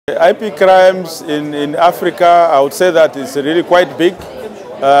IP crimes in Africa, I would say that it's really quite big.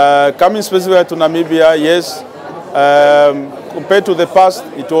 Coming specifically to Namibia, yes, compared to the past,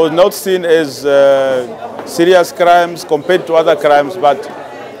 it was not seen as serious crimes compared to other crimes, but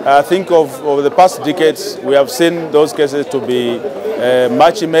I think of the past decades, we have seen those cases to be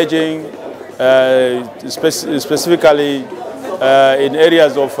much emerging, specifically in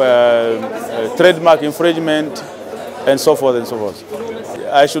areas of trademark infringement and so forth and so forth.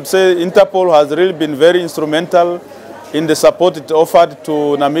 I should say Interpol has really been very instrumental in the support it offered to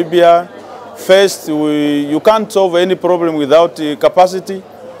Namibia. First, you can't solve any problem without capacity.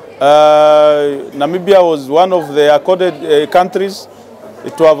 Namibia was one of the accorded countries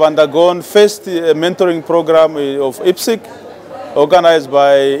to have undergone first mentoring program of IPSIC, organized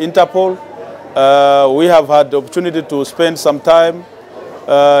by Interpol. We have had the opportunity to spend some time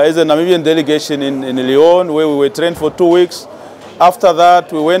as a Namibian delegation in Lyon, where we were trained for 2 weeks. After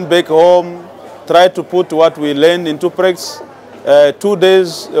that, we went back home, tried to put what we learned into practice. 2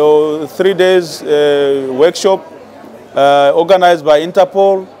 days or 3 days workshop organized by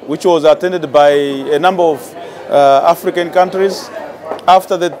Interpol, which was attended by a number of African countries.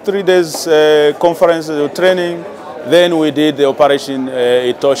 After the 3 days conference training, then we did the Operation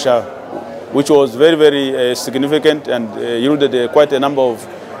Etosha, which was very, very significant and yielded quite a number of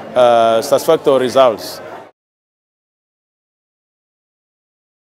satisfactory results.